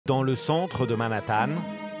Dans le centre de Manhattan,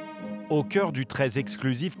 au cœur du très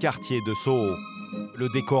exclusif quartier de Soho, le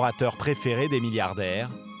décorateur préféré des milliardaires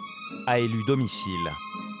a élu domicile.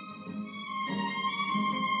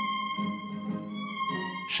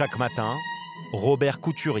 Chaque matin, Robert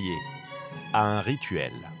Couturier a un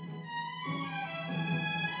rituel.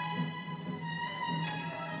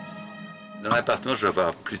 Dans l'appartement, je dois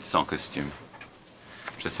avoir plus de 100 costumes.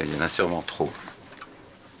 Je sais, il y en a sûrement trop.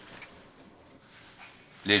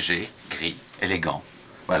 Léger, gris, élégant.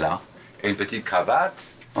 Voilà. Et une petite cravate,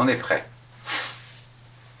 on est prêt.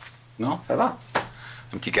 Non, ça va?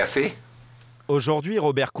 Un petit café? Aujourd'hui,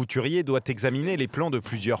 Robert Couturier doit examiner les plans de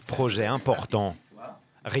plusieurs projets importants.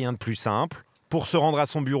 Rien de plus simple. Pour se rendre à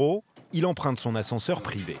son bureau, il emprunte son ascenseur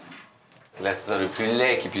privé. L'ascenseur le plus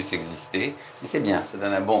laid qui puisse exister. Et c'est bien, ça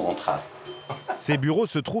donne un bon contraste. Ses bureaux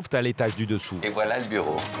se trouvent à l'étage du dessous. Et voilà le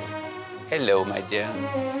bureau. Hello, my dear.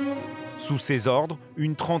 Sous ses ordres,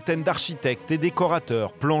 une trentaine d'architectes et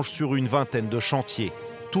décorateurs planchent sur une vingtaine de chantiers,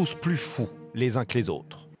 tous plus fous les uns que les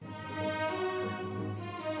autres.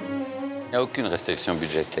 Il n'y a aucune restriction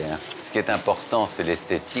budgétaire. Ce qui est important, c'est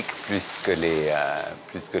l'esthétique plus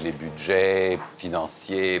que les budgets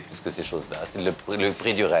financiers, plus que ces choses-là. C'est le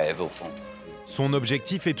prix du rêve, au fond. Son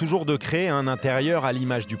objectif est toujours de créer un intérieur à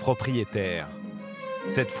l'image du propriétaire.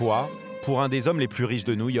 Cette fois, pour un des hommes les plus riches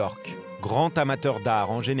de New York, grand amateur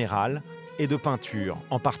d'art en général et de peinture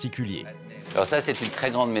en particulier. Alors ça, c'est une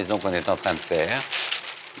très grande maison qu'on est en train de faire.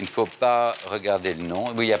 Il ne faut pas regarder le nom.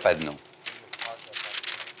 Oui, il n'y a pas de nom.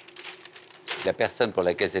 La personne pour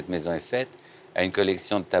laquelle cette maison est faite a une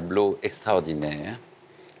collection de tableaux extraordinaires.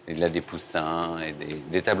 Il a des poussins et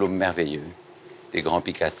des tableaux merveilleux. Des grands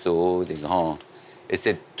Picasso, des grands... Et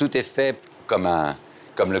tout est fait comme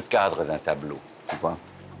le cadre d'un tableau, tu vois.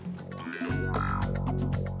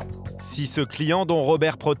 Si ce client dont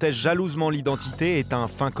Robert protège jalousement l'identité est un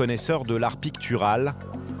fin connaisseur de l'art pictural,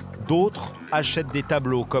 d'autres achètent des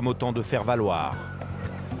tableaux comme autant de faire valoir.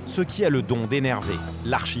 Ce qui a le don d'énerver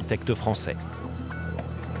l'architecte français.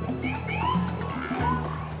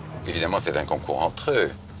 Évidemment, c'est un concours entre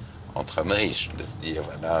eux, entre hommes riches, de se dire,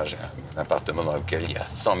 voilà, j'ai un appartement dans lequel il y a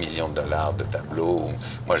 100 millions de dollars de tableaux,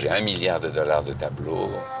 moi j'ai 1 milliard de dollars de tableaux.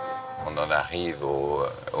 On en arrive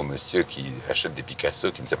au monsieur qui achète des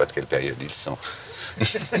Picasso qui ne sait pas de quelle période ils sont.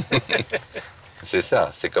 C'est ça,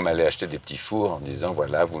 c'est comme aller acheter des petits fours en disant,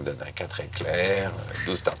 voilà, vous me donnerez 4 éclairs,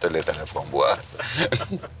 12 tartelettes à la framboise.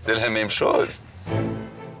 C'est la même chose.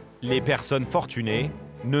 Les personnes fortunées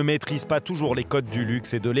ne maîtrisent pas toujours les codes du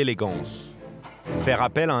luxe et de l'élégance. Faire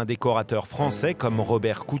appel à un décorateur français comme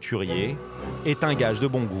Robert Couturier est un gage de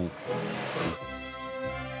bon goût.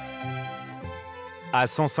 À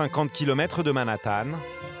 150 km de Manhattan,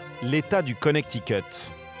 l'État du Connecticut,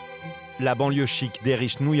 la banlieue chic des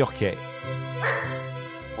riches new-yorkais.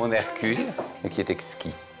 Mon Hercule, qui est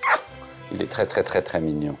exquis. Il est très, très, très, très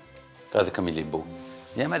mignon. Regarde comme il est beau.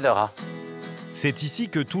 Viens, Madora. C'est ici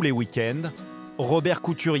que tous les week-ends, Robert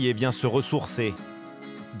Couturier vient se ressourcer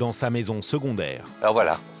dans sa maison secondaire. Alors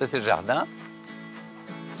voilà, ça c'est le jardin,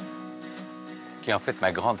 qui est en fait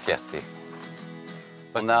ma grande fierté.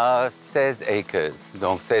 On a 16 acres,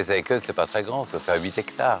 donc 16 acres, c'est pas très grand, ça fait 8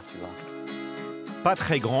 hectares, tu vois. Pas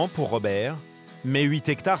très grand pour Robert, mais 8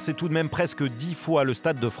 hectares, c'est tout de même presque 10 fois le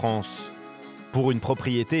Stade de France, pour une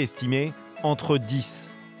propriété estimée entre 10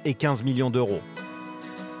 et 15 millions d'euros.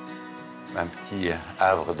 Un petit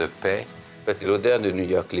havre de paix, parce que l'odeur de New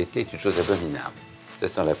York l'été est une chose abominable. Ça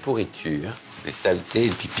sent la pourriture, les saletés et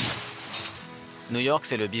le pipi. New York,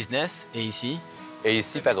 c'est le business, et ici? Et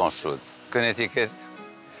ici, pas grand-chose. Connecticut,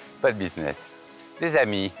 pas de business. Des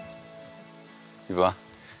amis, tu vois.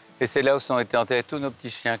 Et c'est là où sont été enterrés tous nos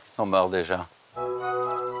petits chiens qui sont morts déjà.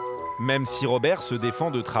 Même si Robert se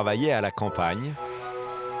défend de travailler à la campagne,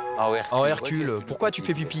 Oh Hercule, pourquoi tu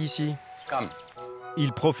fais pipi ici? Come.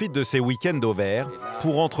 il profite de ses week-ends au vert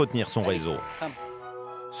pour entretenir son réseau.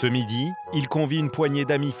 Ce midi, il convie une poignée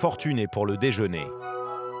d'amis fortunés pour le déjeuner.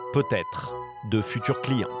 Peut-être de futurs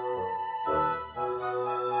clients.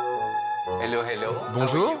 Hello, hello.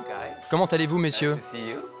 Bonjour. How are you guys? Comment allez-vous, messieurs? Nice to see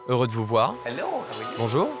you. Heureux de vous voir. Hello, how are you?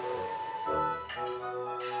 Bonjour.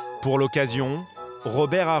 Pour l'occasion,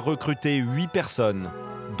 Robert a recruté 8 personnes,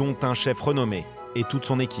 dont un chef renommé et toute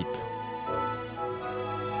son équipe.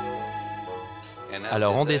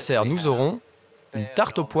 Alors en dessert, nous aurons une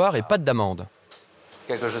tarte aux poires et pâte d'amande.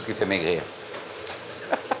 Quelque chose qui fait maigrir.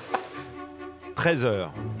 13 h,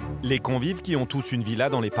 les convives qui ont tous une villa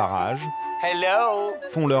dans les parages Hello.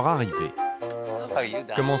 font leur arrivée. How are you,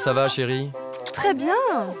 darling? Comment ça va, chérie? Très bien.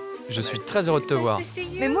 Je suis très heureux de te voir.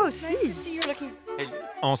 Mais moi aussi.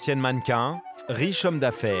 Ancienne mannequin, riche homme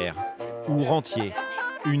d'affaires ou rentier,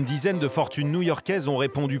 Une dizaine de fortunes new-yorkaises ont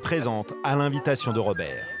répondu présentes à l'invitation de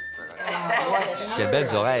Robert. Quelles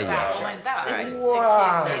belles oreilles!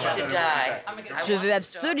 Je veux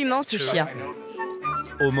absolument ce chien.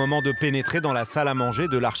 Au moment de pénétrer dans la salle à manger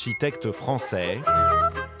de l'architecte français,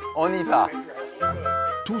 On y va.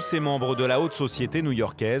 tous ces membres de la haute société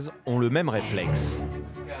new-yorkaise ont le même réflexe.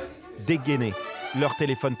 Dégainer leur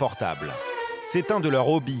téléphone portable. C'est un de leurs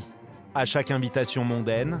hobbies. À chaque invitation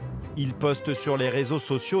mondaine, ils postent sur les réseaux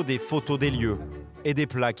sociaux des photos des lieux et des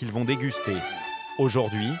plats qu'ils vont déguster.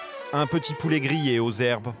 Aujourd'hui, un petit poulet grillé aux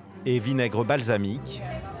herbes et vinaigre balsamique,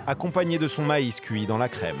 accompagné de son maïs cuit dans la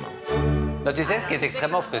crème. Non, tu sais, ce qui est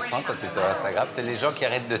extrêmement frustrant quand tu es sur Instagram, c'est les gens qui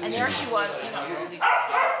arrêtent de te suivre.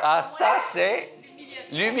 Ah, ça, c'est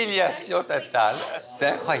l'humiliation totale. C'est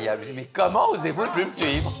incroyable. Mais comment osez-vous ne plus me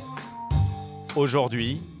suivre?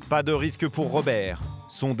 Aujourd'hui, pas de risque pour Robert.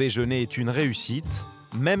 Son déjeuner est une réussite,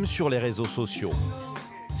 même sur les réseaux sociaux.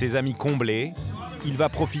 Ses amis comblés, il va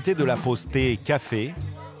profiter de la pause thé et café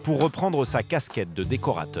pour reprendre sa casquette de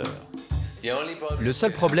décorateur. Le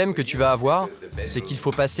seul problème que tu vas avoir, c'est qu'il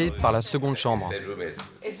faut passer par la seconde chambre.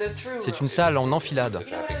 C'est une salle en enfilade.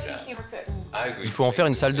 Il faut en faire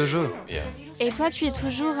une salle de jeu. Et toi, tu es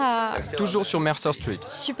toujours à... Toujours sur Mercer Street.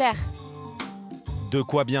 Super. De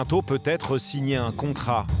quoi bientôt peut-être signer un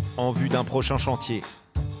contrat en vue d'un prochain chantier.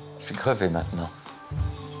 Je suis crevé maintenant.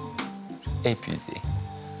 Épuisé.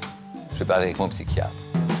 Je vais parler avec mon psychiatre.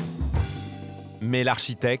 Mais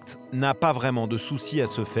l'architecte n'a pas vraiment de soucis à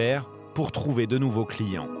se faire pour trouver de nouveaux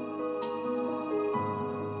clients.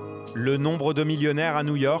 Le nombre de millionnaires à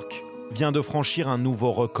New York vient de franchir un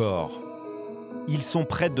nouveau record. Ils sont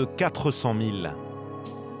près de 400 000,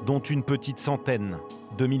 dont une petite centaine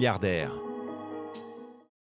de milliardaires.